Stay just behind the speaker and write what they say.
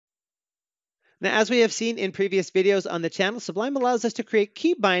Now, as we have seen in previous videos on the channel, Sublime allows us to create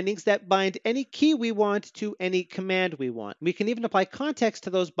key bindings that bind any key we want to any command we want. We can even apply context to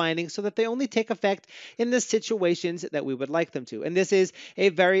those bindings so that they only take effect in the situations that we would like them to. And this is a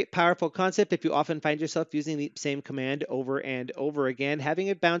very powerful concept. If you often find yourself using the same command over and over again, having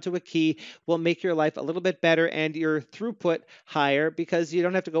it bound to a key will make your life a little bit better and your throughput higher because you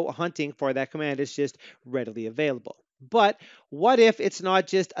don't have to go hunting for that command. It's just readily available. But what if it's not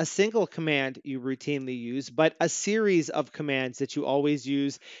just a single command you routinely use, but a series of commands that you always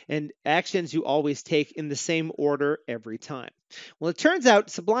use and actions you always take in the same order every time? Well, it turns out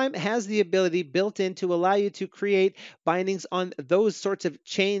Sublime has the ability built in to allow you to create bindings on those sorts of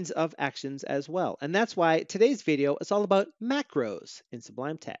chains of actions as well. And that's why today's video is all about macros in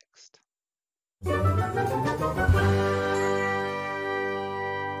Sublime Text.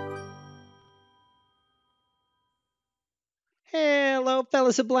 Hello,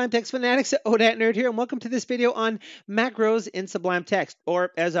 fellow Sublime Text fanatics. ODAT Nerd here, and welcome to this video on macros in Sublime Text,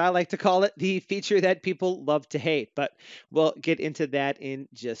 or as I like to call it, the feature that people love to hate. But we'll get into that in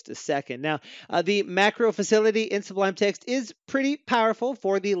just a second. Now, the macro facility in Sublime Text is pretty powerful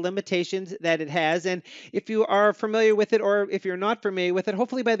for the limitations that it has. And if you are familiar with it, or if you're not familiar with it,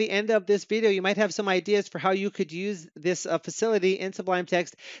 hopefully by the end of this video, you might have some ideas for how you could use this facility in Sublime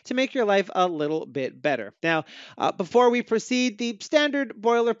Text to make your life a little bit better. Now, before we proceed, the standard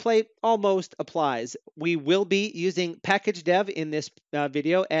boilerplate almost applies. We will be using package dev in this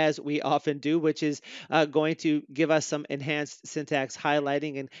video, as we often do, which is going to give us some enhanced syntax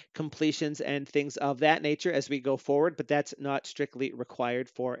highlighting and completions and things of that nature as we go forward, but that's not strictly required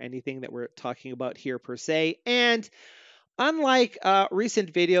for anything that we're talking about here per se. And unlike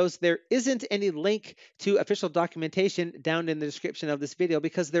recent videos, there isn't any link to official documentation down in the description of this video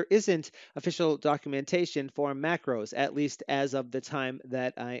because there isn't official documentation for macros, at least as of the time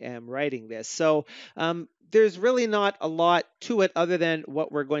that I am writing this. So there's really not a lot to it other than what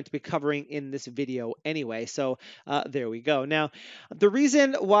we're going to be covering in this video anyway. So there we go. Now, the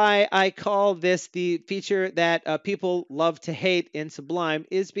reason why I call this the feature that people love to hate in Sublime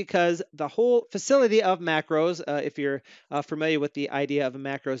is because the whole facility of macros, if you're familiar with the idea of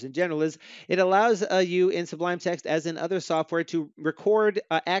macros in general, is it allows you in Sublime Text, as in other software, to record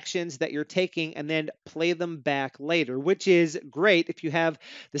actions that you're taking and then play them back later, which is great if you have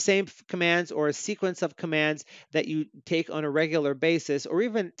the same commands or a sequence of commands that you take on a regular basis, or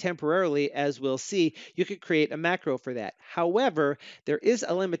even temporarily, as we'll see. You could create a macro for that. However, there is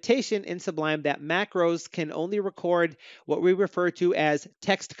a limitation in Sublime that macros can only record what we refer to as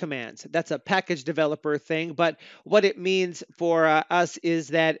text commands. That's a package developer thing, but what it means for us is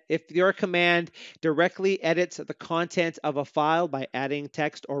that if your command directly edits the content of a file by adding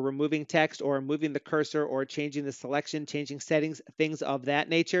text or removing text or moving the cursor or changing the selection, changing settings, things of that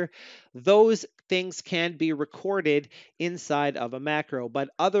nature, those things can be recorded inside of a macro. But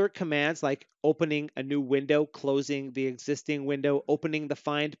other commands like opening a new window, closing the existing window, opening the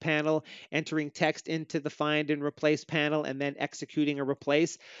find panel, entering text into the find and replace panel, and then executing a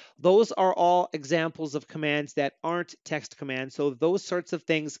replace, those are all examples of commands that aren't text commands. So those sorts of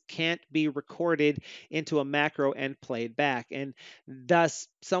things can't be recorded into a macro and played back. And thus,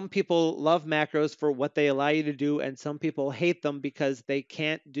 some people love macros for what they allow you to do, and some people hate them because they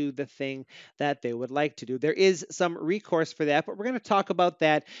can't do the thing that they would like to do. There is some recourse for that, but we're going to talk about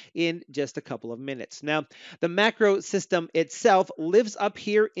that in just a couple of minutes. Now, the macro system itself lives up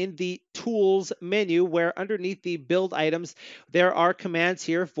here in the Tools menu, where underneath the build items, there are commands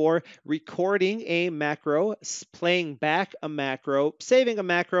here for recording a macro, playing back a macro, saving a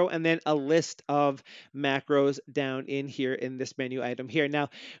macro, and then a list of macros down in here in this menu item here. Now,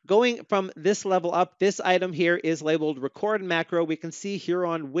 going from this level up, this item here is labeled record macro. We can see here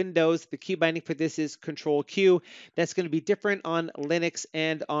on Windows, the key binding for this is Control Q. That's going to be different on Linux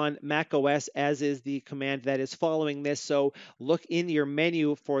and on Mac OS, as is the command that is following this. So look in your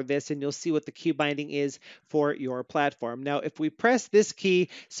menu for this and you'll see what the key binding is for your platform. Now, if we press this key,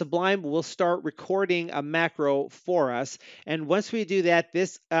 Sublime will start recording a macro for us. And once we do that,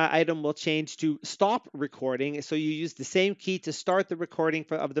 this item will change to stop recording. So you use the same key to start the recording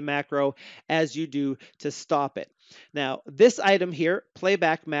of the macro as you do to stop it. Now, this item here,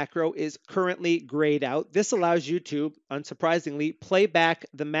 playback macro, is currently grayed out. This allows you to, unsurprisingly, play back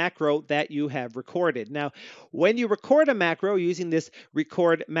the macro that you have recorded. Now, when you record a macro using this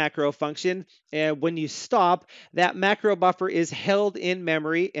record macro function, when you stop, that macro buffer is held in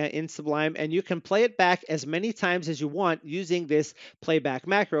memory in Sublime, and you can play it back as many times as you want using this playback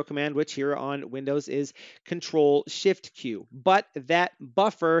macro command, which here on Windows is Control-Shift-Q. But that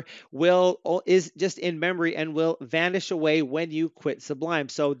buffer is just in memory and will vanish away when you quit Sublime.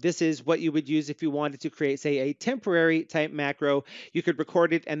 So this is what you would use if you wanted to create, say, a temporary type macro. You could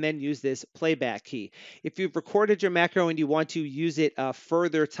record it and then use this playback key. If you've recorded your macro and you want to use it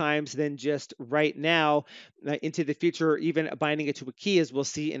further times than just right now, into the future, or even binding it to a key, as we'll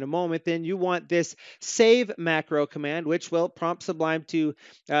see in a moment, then you want this save macro command, which will prompt Sublime to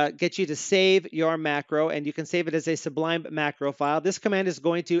get you to save your macro, and you can save it as a Sublime macro file. This command is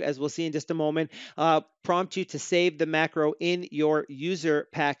going to, as we'll see in just a moment, prompt you to save the macro in your user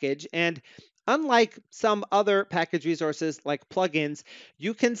package. And unlike some other package resources like plugins,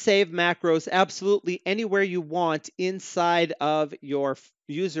 you can save macros absolutely anywhere you want inside of your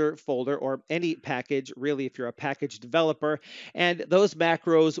user folder, or any package really if you're a package developer, and those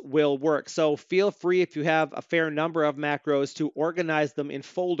macros will work. So feel free, if you have a fair number of macros, to organize them in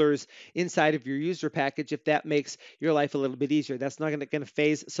folders inside of your user package if that makes your life a little bit easier. That's not going to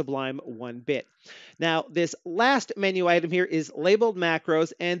phase Sublime one bit. Now, this last menu item here is labeled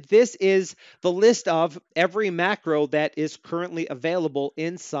macros, and this is the list of every macro that is currently available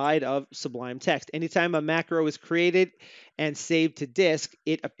inside of Sublime Text. Anytime a macro is created and saved to disk,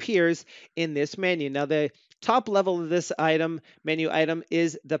 it appears in this menu. Now, the top level of this menu item,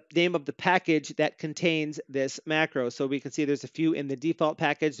 is the name of the package that contains this macro. So we can see there's a few in the default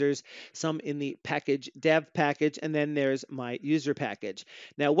package, there's some in the package dev package, and then there's my user package.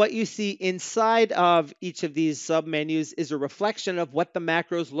 Now, what you see inside of each of these submenus is a reflection of what the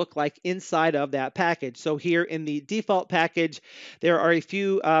macros look like inside of that package. So here in the default package, there are a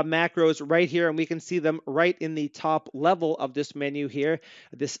few macros right here, and we can see them right in the top level of this menu here,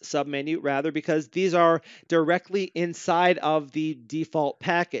 this submenu rather, because these are directly inside of the default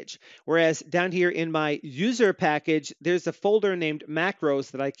package. Whereas down here in my user package, there's a folder named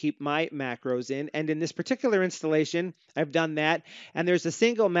macros that I keep my macros in. And in this particular installation, I've done that. And there's a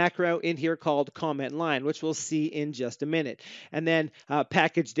single macro in here called comment line, which we'll see in just a minute. And then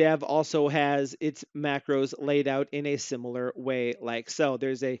package dev also has its macros laid out in a similar way like so.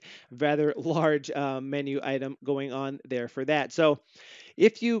 There's a rather large menu item going on there for that. So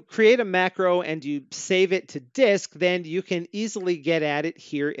if you create a macro and you save it to disk, then you can easily get at it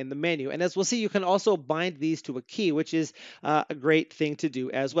here in the menu. And as we'll see, you can also bind these to a key, which is a great thing to do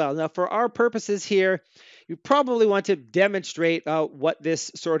as well. Now, for our purposes here, you probably want to demonstrate what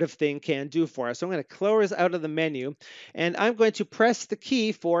this sort of thing can do for us. So I'm going to close out of the menu, and I'm going to press the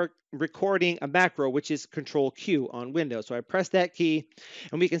key for recording a macro, which is Control Q on Windows. So I press that key,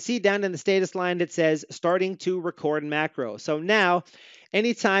 and we can see down in the status line it says starting to record macro. So now,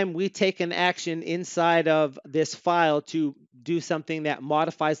 anytime we take an action inside of this file to do something that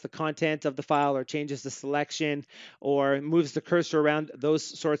modifies the content of the file, or changes the selection, or moves the cursor around,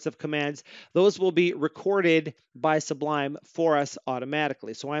 those sorts of commands, those will be recorded by Sublime for us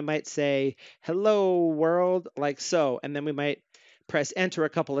automatically. So I might say, hello world, like so, and then we might press enter a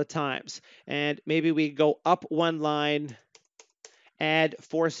couple of times. And maybe we go up one line, add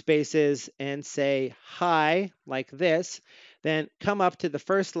 4 spaces, and say hi, like this. Then come up to the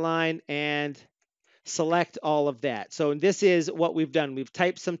first line and select all of that. So this is what we've done. We've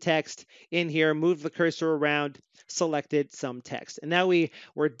typed some text in here, moved the cursor around, selected some text. And now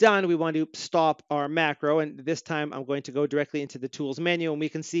we're done. We want to stop our macro. And this time I'm going to go directly into the tools menu, and we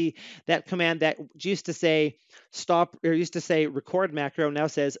can see that command that used to say stop, or used to say record macro, now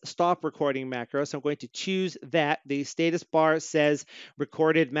says stop recording macro. So I'm going to choose that. The status bar says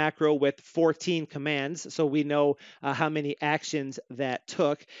recorded macro with 14 commands. So we know how many actions that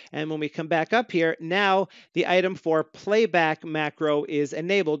took. And when we come back up here, now the item for playback macro is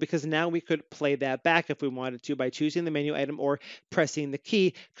enabled, because now we could play that back if we wanted to by choosing the menu item or pressing the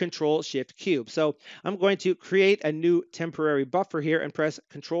key Control-Shift-Q. So I'm going to create a new temporary buffer here and press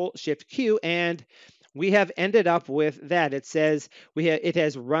Control-Shift-Q, and we have ended up with that. It says it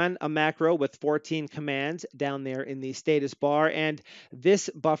has run a macro with 14 commands down there in the status bar, and this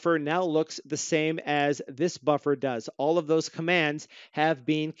buffer now looks the same as this buffer does. All of those commands have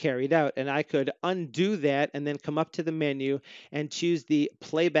been carried out, and I could undo that and then come up to the menu and choose the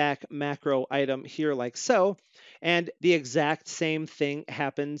playback macro item here like so, and the exact same thing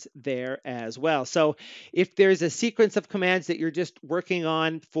happens there as well. So if there's a sequence of commands that you're just working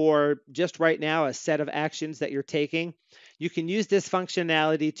on for just right now, a set of actions that you're taking, you can use this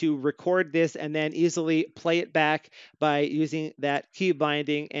functionality to record this and then easily play it back by using that key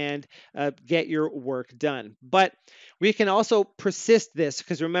binding and get your work done. But We can also persist this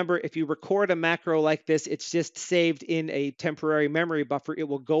because remember, if you record a macro like this, it's just saved in a temporary memory buffer. It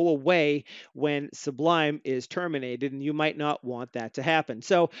will go away when Sublime is terminated, and you might not want that to happen.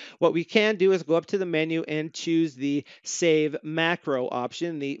 So what we can do is go up to the menu and choose the Save Macro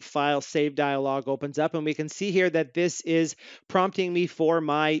option. The File Save dialog opens up, and we can see here that this is prompting me for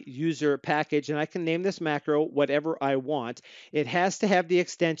my user package, and I can name this macro whatever I want. It has to have the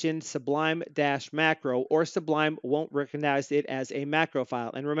extension Sublime-macro, or Sublime won't recognize it as a macro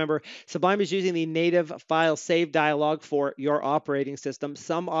file. And remember, Sublime is using the native file save dialog for your operating system.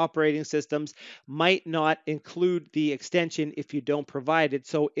 Some operating systems might not include the extension if you don't provide it.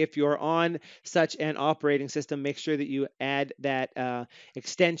 So if you're on such an operating system, make sure that you add that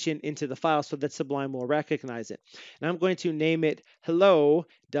extension into the file so that Sublime will recognize it. And I'm going to name it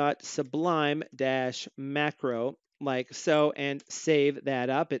hello.sublime-macro like so, and save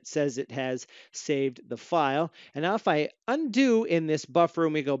that up. It says it has saved the file. And now if I undo in this buffer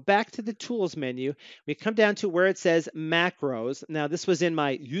and we go back to the tools menu, we come down to where it says macros. Now this was in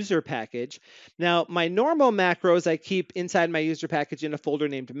my user package. Now my normal macros I keep inside my user package in a folder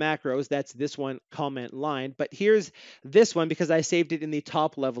named macros. That's this one, comment line. But here's this one because I saved it in the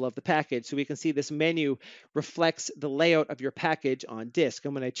top level of the package. So we can see this menu reflects the layout of your package on disk.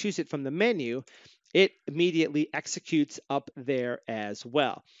 And when I choose it from the menu, it immediately executes up there as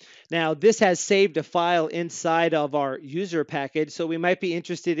well. Now, this has saved a file inside of our user package, so we might be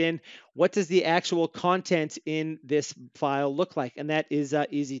interested in what does the actual content in this file look like, and that is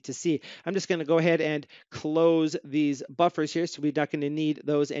easy to see. I'm just going to go ahead and close these buffers here, so we're not going to need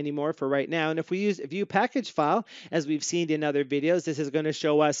those anymore for right now. And if we use view package file, as we've seen in other videos, this is going to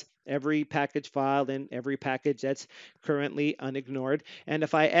show us every package file and every package that's currently unignored. And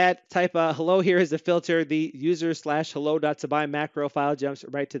if I type hello here as a filter, the user/hello.sublime macro file jumps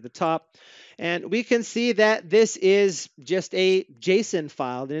right to the top. And we can see that this is just a JSON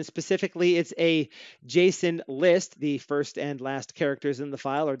file, and specifically it's a JSON list. The first and last characters in the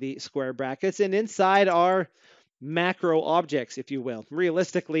file are the square brackets, and inside are macro objects, if you will.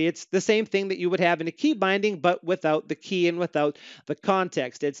 Realistically, it's the same thing that you would have in a key binding, but without the key and without the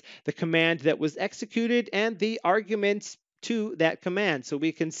context. It's the command that was executed and the arguments to that command. So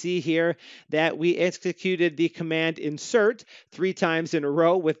we can see here that we executed the command insert 3 times in a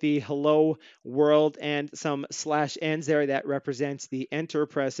row with the hello world and some /ns there that represents the enter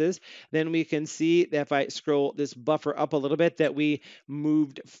presses. Then we can see that if I scroll this buffer up a little bit that we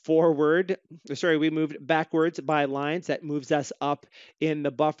moved backwards by lines. That moves us up in the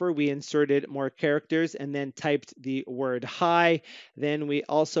buffer. We inserted more characters and then typed the word hi. Then we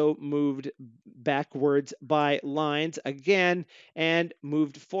also moved backwards by lines again and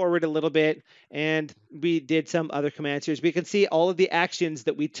moved forward a little bit, and we did some other commands here. We can see all of the actions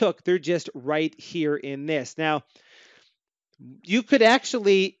that we took. They're just right here in this. Now, you could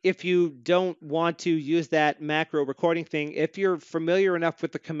actually, if you don't want to use that macro recording thing, if you're familiar enough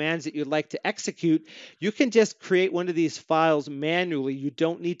with the commands that you'd like to execute, you can just create one of these files manually. You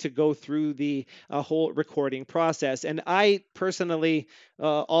don't need to go through the whole recording process. And I personally,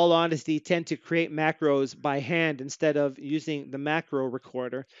 all honesty, tend to create macros by hand instead of using the macro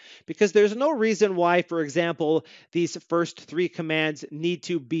recorder, because there's no reason why, for example, these first 3 commands need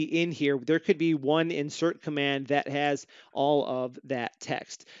to be in here. There could be one insert command that has all of that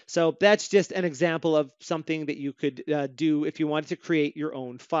text. So that's just an example of something that you could do if you wanted to create your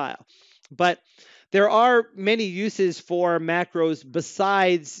own file. But there are many uses for macros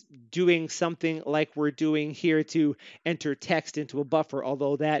besides doing something like we're doing here to enter text into a buffer,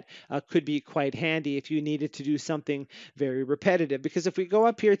 although that could be quite handy if you needed to do something very repetitive. Because if we go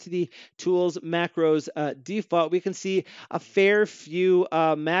up here to the tools macros default, we can see a fair few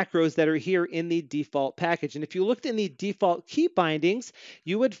macros that are here in the default package. And if you looked in the default key bindings,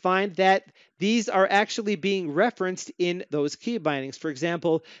 you would find that these are actually being referenced in those key bindings. For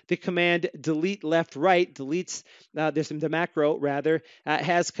example, the command delete left right deletes, the macro rather,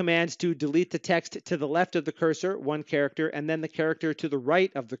 has commands to delete the text to the left of the cursor, 1 character, and then the character to the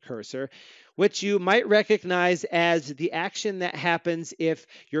right of the cursor, which you might recognize as the action that happens if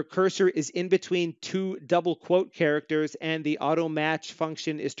your cursor is in between 2 double quote characters and the auto match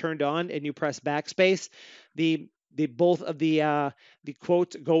function is turned on and you press backspace. Both of the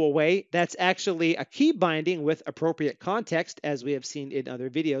quotes go away. That's actually a key binding with appropriate context, as we have seen in other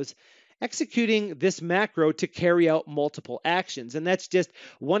videos. executing this macro to carry out multiple actions. And that's just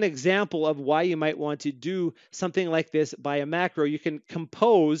one example of why you might want to do something like this by a macro. You can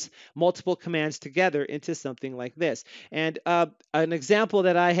compose multiple commands together into something like this. And an example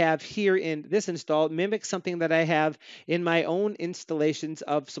that I have here in this install mimics something that I have in my own installations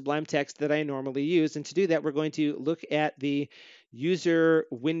of Sublime Text that I normally use. And to do that, we're going to look at the user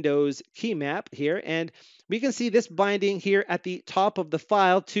Windows key map here, and we can see this binding here at the top of the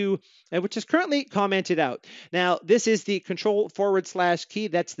file to which is currently commented out. Now, this is the control/key.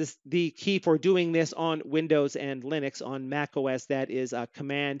 That's the key for doing this on Windows and Linux. On Mac OS, that is a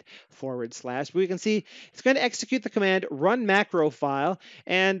command/. We can see it's going to execute the command run macro file,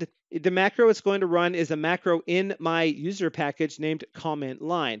 and the macro it's going to run is a macro in my user package named comment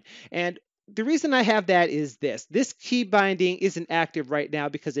line. And the reason I have that is this key binding isn't active right now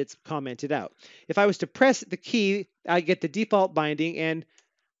because it's commented out. If I was to press the key, I get the default binding, and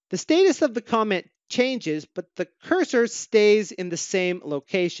the status of the comment changes, but the cursor stays in the same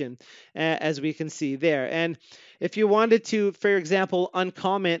location, as we can see there. And if you wanted to, for example,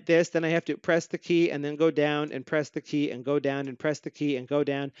 uncomment this, then I have to press the key and then go down and press the key and go down and press the key and go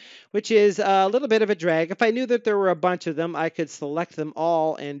down, which is a little bit of a drag. If I knew that there were a bunch of them, I could select them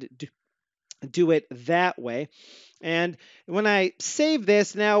all and do it that way. And when I save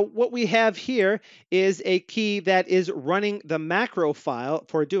this, now what we have here is a key that is running the macro file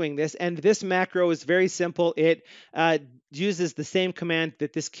for doing this. And this macro is very simple. It uses the same command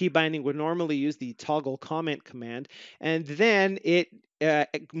that this key binding would normally use, the toggle comment command. And then it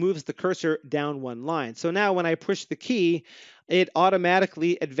moves the cursor down one line. So now when I push the key, it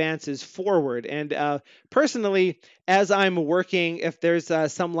automatically advances forward. And personally, as I'm working, if there's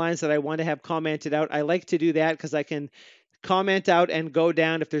some lines that I want to have commented out, I like to do that because I can comment out and go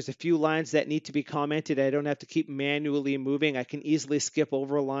down. If there's a few lines that need to be commented, I don't have to keep manually moving. I can easily skip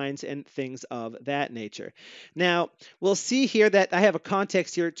over lines and things of that nature. Now, we'll see here that I have a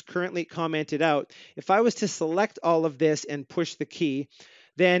context here. It's currently commented out. If I was to select all of this and push the key,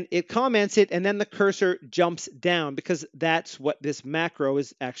 then it comments it, and then the cursor jumps down because that's what this macro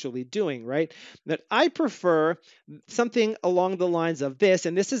is actually doing, right? But I prefer something along the lines of this,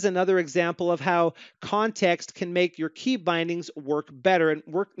 and this is another example of how context can make your key bindings work better and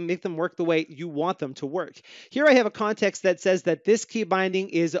make them work the way you want them to work. Here I have a context that says that this key binding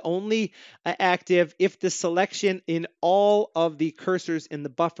is only active if the selection in all of the cursors in the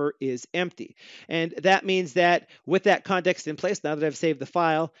buffer is empty. And that means that with that context in place, now that I've saved the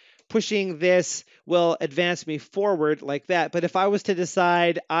file, pushing this will advance me forward like that. But if I was to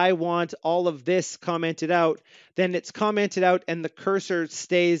decide I want all of this commented out, then it's commented out and the cursor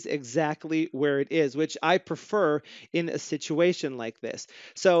stays exactly where it is, which I prefer in a situation like this.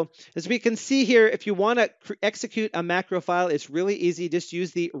 So as we can see here, if you want to execute a macro file, it's really easy. Just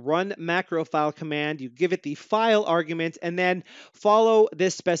use the run macro file command. You give it the file argument and then follow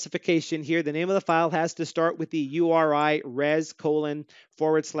this specification here. The name of the file has to start with the URI res : /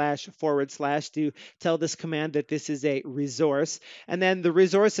 to tell this command that this is a resource. And then the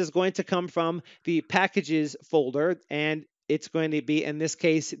resource is going to come from the packages folder, and it's going to be, in this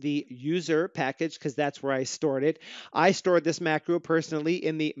case, the user package, because that's where I stored it. I stored this macro personally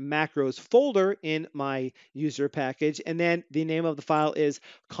in the macros folder in my user package, and then the name of the file is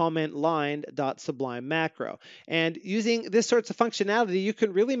commentline.sublime macro. And using this sorts of functionality, you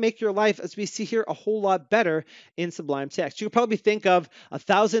can really make your life, as we see here, a whole lot better in Sublime Text. You could probably think of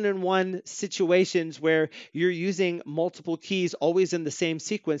 1,001 situations where you're using multiple keys always in the same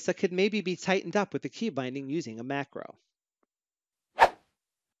sequence that could maybe be tightened up with the key binding using a macro.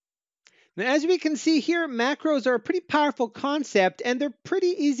 Now, as we can see here, macros are a pretty powerful concept, and they're pretty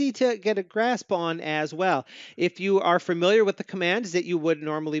easy to get a grasp on as well. If you are familiar with the commands that you would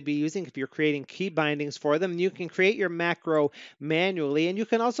normally be using, if you're creating key bindings for them, you can create your macro manually, and you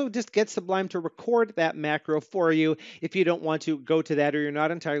can also just get Sublime to record that macro for you if you don't want to go to that or you're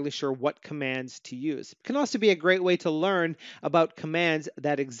not entirely sure what commands to use. It can also be a great way to learn about commands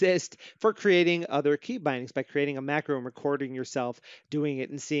that exist for creating other key bindings by creating a macro and recording yourself doing it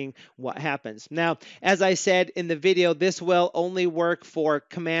and seeing what happens. Now, as I said in the video, this will only work for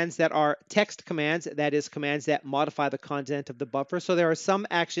commands that are text commands, that is, commands that modify the content of the buffer. So there are some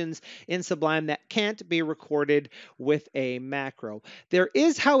actions in Sublime that can't be recorded with a macro. There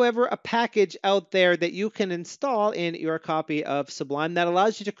is, however, a package out there that you can install in your copy of Sublime that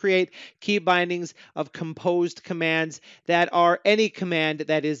allows you to create key bindings of composed commands that are any command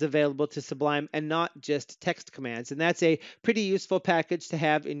that is available to Sublime and not just text commands. And that's a pretty useful package to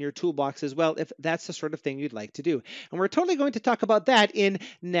have in your toolbox box as well, if that's the sort of thing you'd like to do. And we're totally going to talk about that in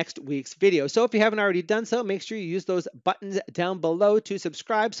next week's video. So if you haven't already done so, make sure you use those buttons down below to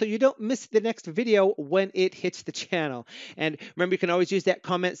subscribe so you don't miss the next video when it hits the channel. And remember, you can always use that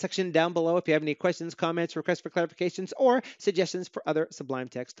comment section down below if you have any questions, comments, requests for clarifications, or suggestions for other Sublime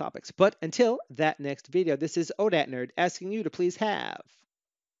Text topics. But until that next video, this is ODAT Nerd asking you to please have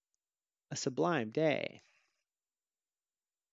a sublime day.